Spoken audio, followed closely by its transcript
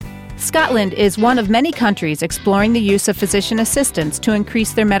Scotland is one of many countries exploring the use of physician assistants to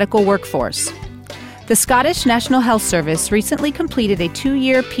increase their medical workforce. The Scottish National Health Service recently completed a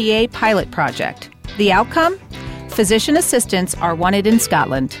 2-year PA pilot project. The outcome? Physician assistants are wanted in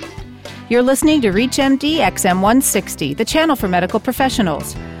Scotland. You're listening to ReachMD XM160, the channel for medical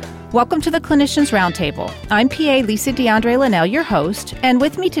professionals. Welcome to the Clinicians Roundtable. I'm PA Lisa Dandrea Lenell, your host, and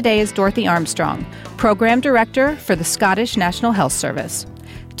with me today is Dorothy Armstrong, Program Director for the Scottish National Health Service.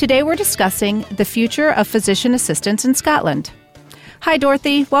 Today we're discussing the future of physician assistants in Scotland. Hi,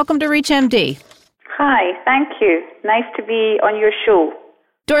 Dorothy. Welcome to ReachMD. Hi, thank you. Nice to be on your show.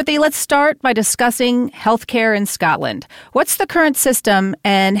 Dorothy, let's start by discussing healthcare in Scotland. What's the current system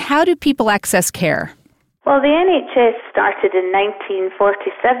and how do people access care? Well, the NHS started in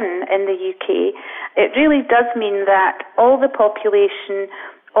 1947 in the UK. It really does mean that all the population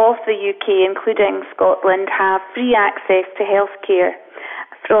of the UK, including Scotland, have free access to healthcare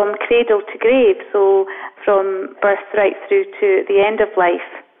from cradle to grave, so from birth right through to the end of life.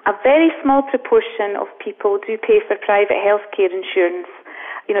 A very small proportion of people do pay for private healthcare insurance.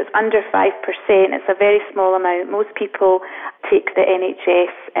 It's under 5%. It's a very small amount. Most people take the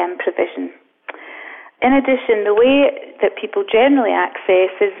NHS provision. In addition, the way that people generally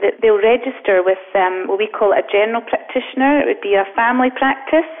access is that they'll register with what we call a general practitioner. It would be a family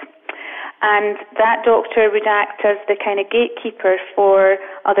practice. And that doctor would act as the kind of gatekeeper for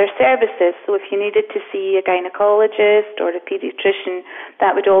other services. So if you needed to see a gynecologist or a paediatrician,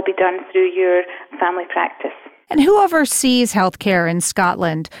 that would all be done through your family practice. And who oversees healthcare in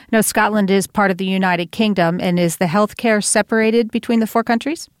Scotland? Now, Scotland is part of the United Kingdom, and is the healthcare separated between the four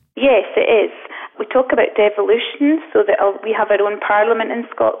countries? Yes, it is. We talk about devolution, so that we have our own parliament in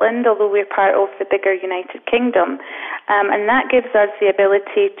Scotland, although we're part of the bigger United Kingdom. And that gives us the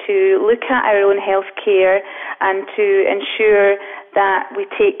ability to look at our own healthcare and to ensure that we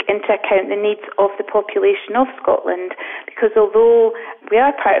take into account the needs of the population of Scotland. Because although we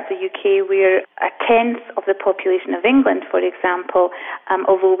are part of the UK, we're a tenth of the population of England, for example,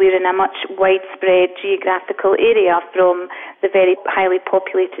 although we're in a much widespread geographical area from the very highly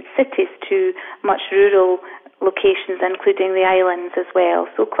populated cities to much rural locations, including the islands as well.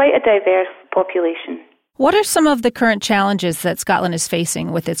 So quite a diverse population. What are some of the current challenges that Scotland is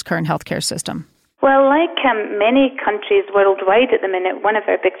facing with its current healthcare system? Well, like many countries worldwide at the minute, one of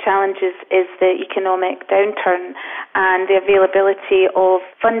our big challenges is the economic downturn and the availability of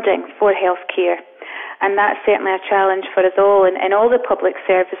funding for healthcare. And that's certainly a challenge for us all in all the public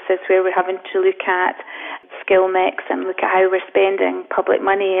services where we're having to look at skill mix and look at how we're spending public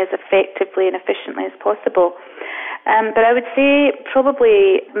money as effectively and efficiently as possible. But I would say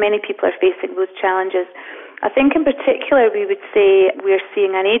probably many people are facing those challenges. I think in particular we would say we're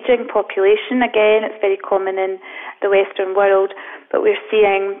seeing an ageing population. Again, it's very common in the Western world, but we're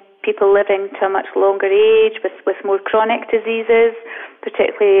seeing people living to a much longer age with more chronic diseases,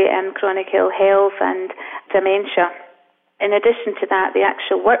 particularly chronic ill health and dementia. In addition to that, the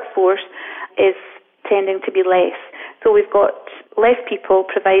actual workforce is tending to be less. So we've got less people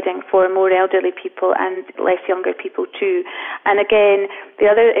providing for more elderly people and less younger people too. And again, the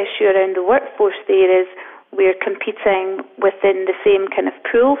other issue around the workforce there is we're competing within the same kind of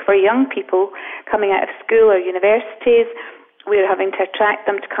pool for young people coming out of school or universities. We're having to attract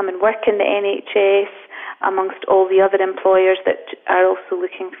them to come and work in the NHS amongst all the other employers that are also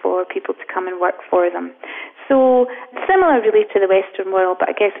looking for people to come and work for them. So similar really to the Western world,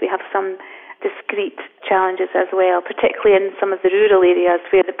 but I guess we have some discrete challenges as well, particularly in some of the rural areas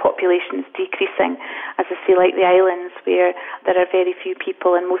where the population is decreasing, as I say, like the islands where there are very few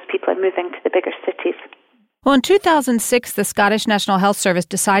people and most people are moving to the bigger cities. Well, in 2006, the Scottish National Health Service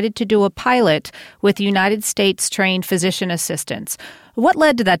decided to do a pilot with United States-trained physician assistants. What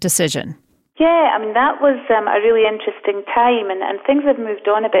led to that decision? Yeah, that was a really interesting time, and things have moved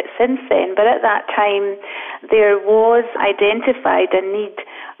on a bit since then. But at that time, there was identified a need,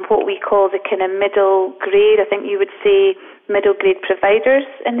 what we call the kind of middle grade, I think you would say middle grade providers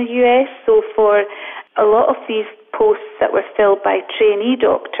in the US. So for a lot of these posts that were filled by trainee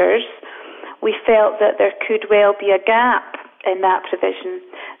doctors, we felt that there could well be a gap in that provision.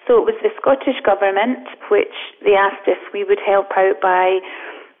 So it was the Scottish Government which they asked if we would help out by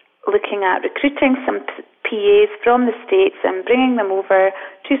looking at recruiting some PAs from the States and bringing them over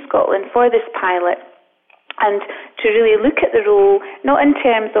to Scotland for this pilot, and to really look at the role, not in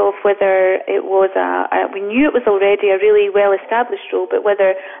terms of whether it was we knew it was already a really well-established role, but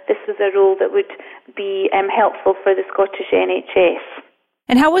whether this was a role that would be helpful for the Scottish NHS.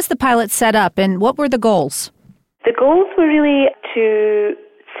 And how was the pilot set up, and what were the goals? The goals were really to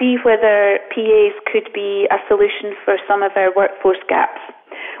see whether PAs could be a solution for some of our workforce gaps.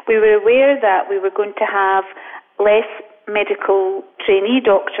 we were aware that we were going to have less medical trainee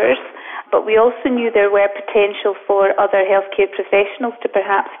doctors, but we also knew there were potential for other healthcare professionals to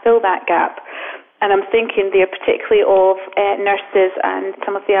perhaps fill that gap. And I'm thinking there particularly of nurses and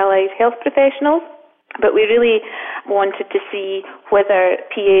some of the allied health professionals. But we really wanted to see whether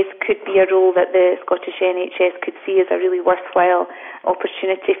PAs could be a role that the Scottish NHS could see as a really worthwhile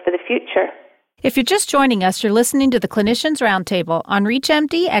opportunity for the future. If you're just joining us, you're listening to the Clinicians Roundtable on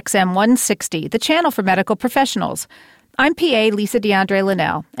ReachMD XM 160, the channel for medical professionals. I'm PA Lisa Dandrea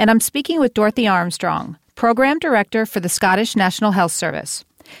Lenell, and I'm speaking with Dorothy Armstrong, Program Director for the Scottish National Health Service.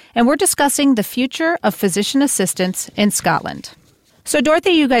 And we're discussing the future of physician assistants in Scotland. So, Dorothy,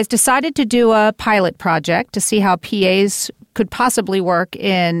 you guys decided to do a pilot project to see how PAs could possibly work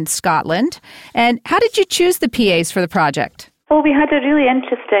in Scotland. And how did you choose the PAs for the project? Well, we had a really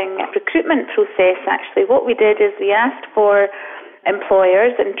interesting recruitment process, actually. What we did is we asked for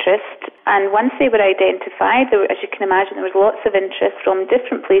employers' interest, and once they were identified, as you can imagine, there was lots of interest from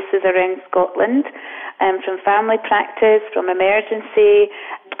different places around Scotland, from family practice, from emergency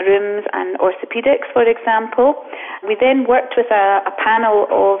rooms and orthopaedics, for example. We then worked with a panel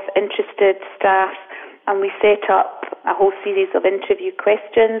of interested staff, and we set up a whole series of interview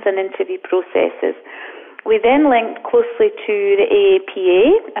questions and interview processes. We then linked closely to the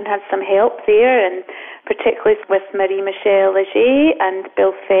AAPA and had some help there, and particularly with Marie-Michelle Leger and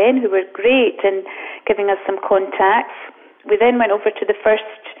Bill Fenn, who were great in giving us some contacts. We then went over to the first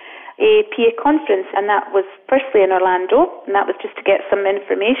AAPA conference, and that was firstly in Orlando, and that was just to get some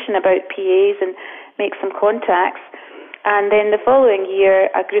information about PAs and make some contacts. And then the following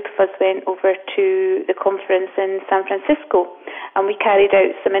year, a group of us went over to the conference in San Francisco, and we carried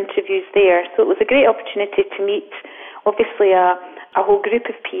out some interviews there. So it was a great opportunity to meet, obviously, a whole group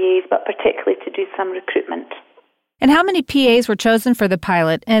of PAs, but particularly to do some recruitment. And how many PAs were chosen for the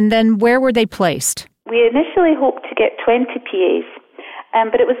pilot, and then where were they placed? We initially hoped to get 20 PAs,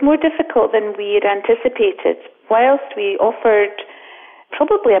 but it was more difficult than we had anticipated. Whilst we offered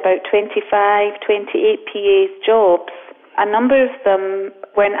probably about 25, 28 PAs jobs, a number of them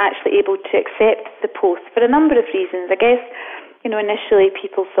weren't actually able to accept the post for a number of reasons. I guess, initially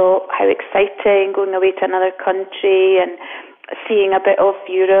people thought how exciting going away to another country and seeing a bit of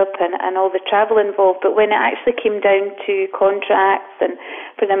Europe and all the travel involved. But when it actually came down to contracts and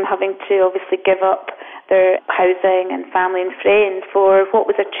for them having to obviously give up their housing and family and friends for what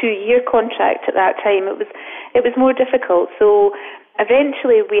was a 2-year contract at that time, it was more difficult. So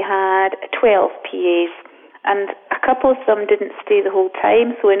eventually we had 12 PAs. And a couple of them didn't stay the whole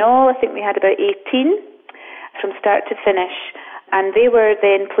time. So in all, I think we had about 18 from start to finish. And they were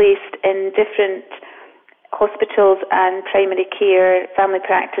then placed in different hospitals and primary care family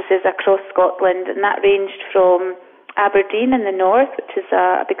practices across Scotland. And that ranged from Aberdeen in the north, which is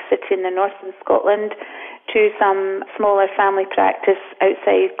a big city in the north of Scotland, to some smaller family practice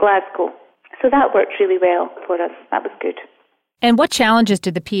outside Glasgow. So that worked really well for us. That was good. And what challenges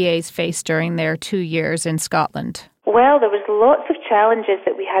did the PAs face during their 2 years in Scotland? Well, there was lots of challenges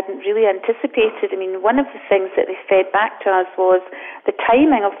that we hadn't really anticipated. I mean, one of the things that they fed back to us was the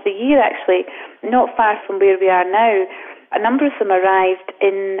timing of the year, actually, not far from where we are now. A number of them arrived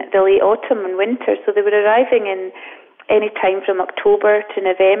in the late autumn and winter, so they were arriving in any time from October to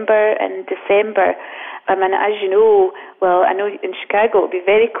November and December. And as you know, well, I know in Chicago it would be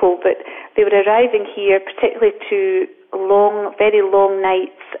very cold, but they were arriving here particularly to very long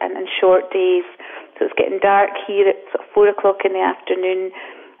nights and short days. So it's getting dark here at sort of 4 o'clock in the afternoon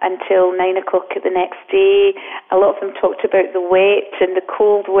until 9 o'clock the next day. A lot of them talked about the wet and the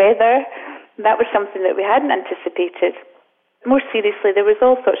cold weather. That was something that we hadn't anticipated. More seriously, there was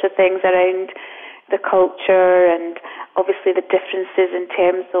all sorts of things around the culture and obviously the differences in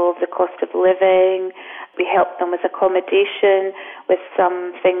terms of the cost of living. We helped them with accommodation, with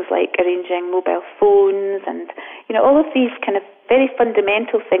some things like arranging mobile phones and, all of these kind of very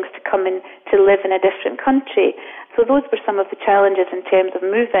fundamental things to come in to live in a different country. So those were some of the challenges in terms of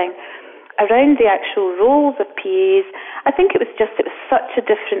moving. Around the actual roles of PAs, I think it was such a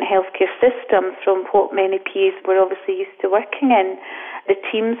different healthcare system from what many PAs were obviously used to working in. The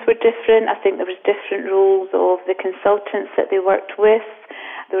teams were different. I think there was different roles of the consultants that they worked with.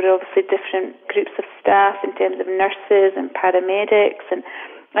 There were obviously different groups of staff in terms of nurses and paramedics and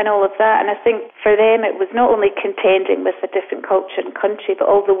all of that. And I think for them it was not only contending with a different culture and country, but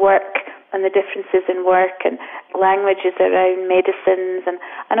all the work and the differences in work and languages around medicines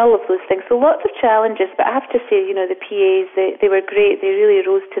and all of those things. So lots of challenges, but I have to say, the PAs, they were great. They really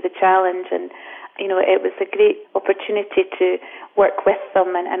rose to the challenge, and it was a great opportunity to work with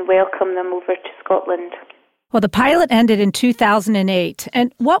them and welcome them over to Scotland. Well, the pilot ended in 2008.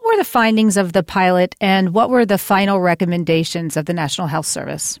 And what were the findings of the pilot, and what were the final recommendations of the National Health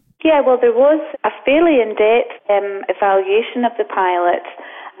Service? Yeah, well, there was a fairly in-depth evaluation of the pilot,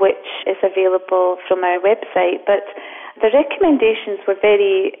 which is available from our website, but the recommendations were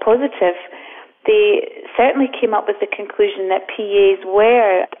very positive. They certainly came up with the conclusion that PAs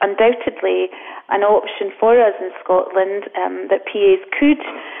were undoubtedly an option for us in Scotland, that PAs could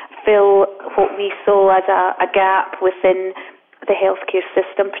fill what we saw as a gap within the healthcare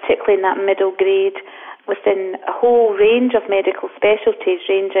system, particularly in that middle grade, within a whole range of medical specialties,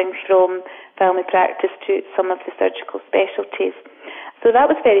 ranging from family practice to some of the surgical specialties. So that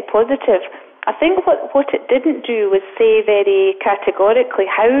was very positive. I think what it didn't do was say very categorically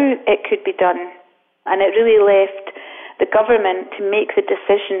how it could be done, and it really left the government to make the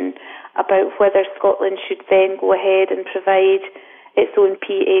decision about whether Scotland should then go ahead and provide its own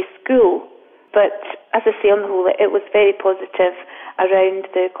PA school. But as I say, on the whole, it was very positive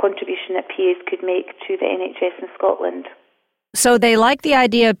around the contribution that PAs could make to the NHS in Scotland. So they like the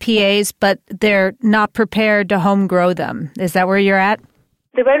idea of PAs, but they're not prepared to home grow them. Is that where you're at?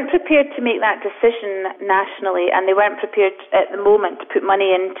 They weren't prepared to make that decision nationally, and they weren't prepared at the moment to put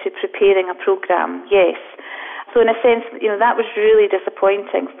money into preparing a programme, yes. So in a sense, that was really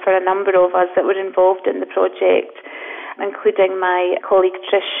disappointing for a number of us that were involved in the project, including my colleague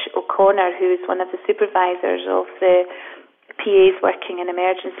Trish O'Connor, who's one of the supervisors of the PAs working in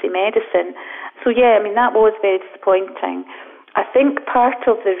emergency medicine. So that was very disappointing. I think part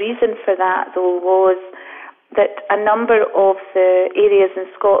of the reason for that, though, was that a number of the areas in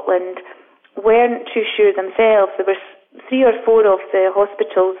Scotland weren't too sure themselves. There were 3 or 4 of the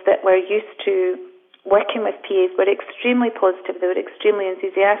hospitals that were used to working with PAs were extremely positive, they were extremely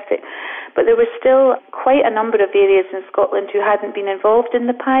enthusiastic, but there were still quite a number of areas in Scotland who hadn't been involved in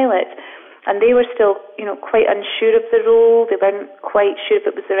the pilot, and they were still, quite unsure of the role. They weren't quite sure if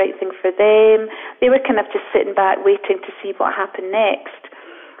it was the right thing for them. They were kind of just sitting back waiting to see what happened next.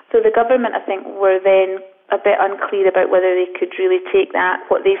 So the government, I think, were then a bit unclear about whether they could really take that,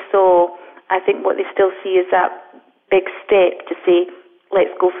 what they saw. I think what they still see is that big step to say,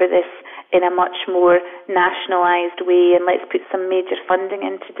 let's go for this in a much more nationalised way, and let's put some major funding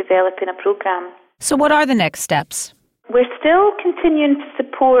into developing a programme. So what are the next steps? We're still continuing to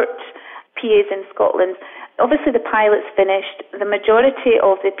support PAs in Scotland. Obviously the pilot's finished. The majority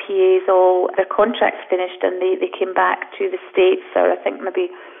of the PAs, all their contracts finished, and they came back to the States, or I think maybe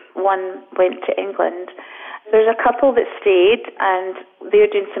one went to England. There's a couple that stayed, and they're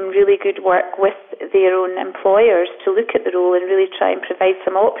doing some really good work with their own employers to look at the role and really try and provide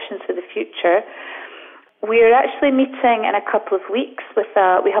some options for the future. We're actually meeting in a couple of weeks we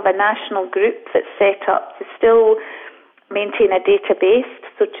have a national group that's set up to still maintain a database,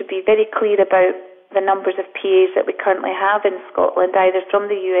 so to be very clear about the numbers of PAs that we currently have in Scotland, either from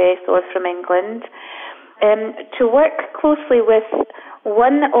the US or from England, to work closely with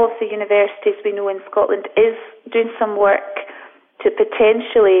one of the universities we know in Scotland is doing some work to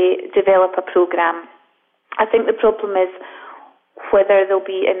potentially develop a programme. I think the problem is whether there'll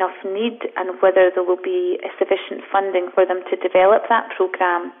be enough need and whether there will be sufficient funding for them to develop that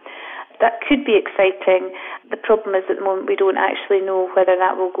programme. That could be exciting. The problem is at the moment we don't actually know whether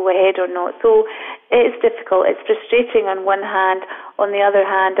that will go ahead or not. So it is difficult. It's frustrating on one hand. On the other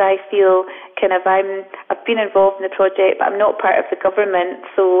hand, I feel I've been involved in the project, but I'm not part of the government.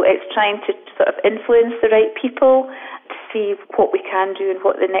 So it's trying to sort of influence the right people to see what we can do and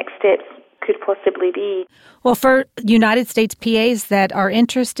what the next steps could possibly be. Well, for United States PAs that are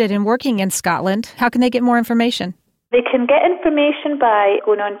interested in working in Scotland, how can they get more information? They can get information by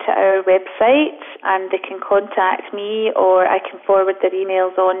going onto our website, and they can contact me, or I can forward their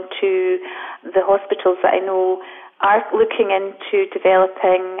emails on to the hospitals that I know are looking into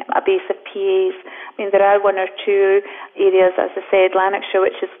developing a base of PAs. I mean, there are 1 or 2 areas, as I said, Lanarkshire,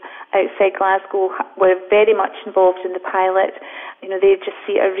 which is outside Glasgow, were very much involved in the pilot. They just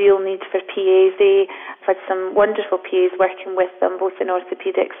see a real need for PAs. They have had some wonderful PAs working with them, both in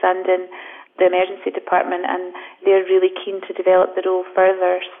orthopaedics and in the emergency department, and they're really keen to develop the role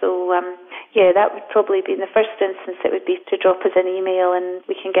further. So, that would probably be in the first instance, it would be to drop us an email and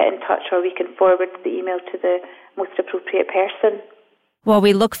we can get in touch, or we can forward the email to the most appropriate person. Well,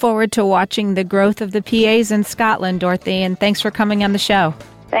 we look forward to watching the growth of the PAs in Scotland, Dorothy, and thanks for coming on the show.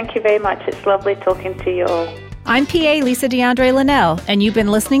 Thank you very much. It's lovely talking to you all. I'm PA Lisa Dandrea Lenell, and you've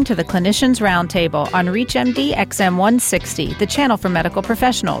been listening to the Clinicians Roundtable on ReachMD XM 160, the channel for medical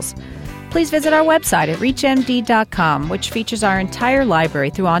professionals. Please visit our website at reachmd.com, which features our entire library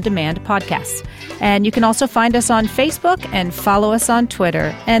through on-demand podcasts. And you can also find us on Facebook and follow us on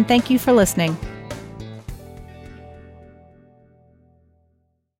Twitter. And thank you for listening.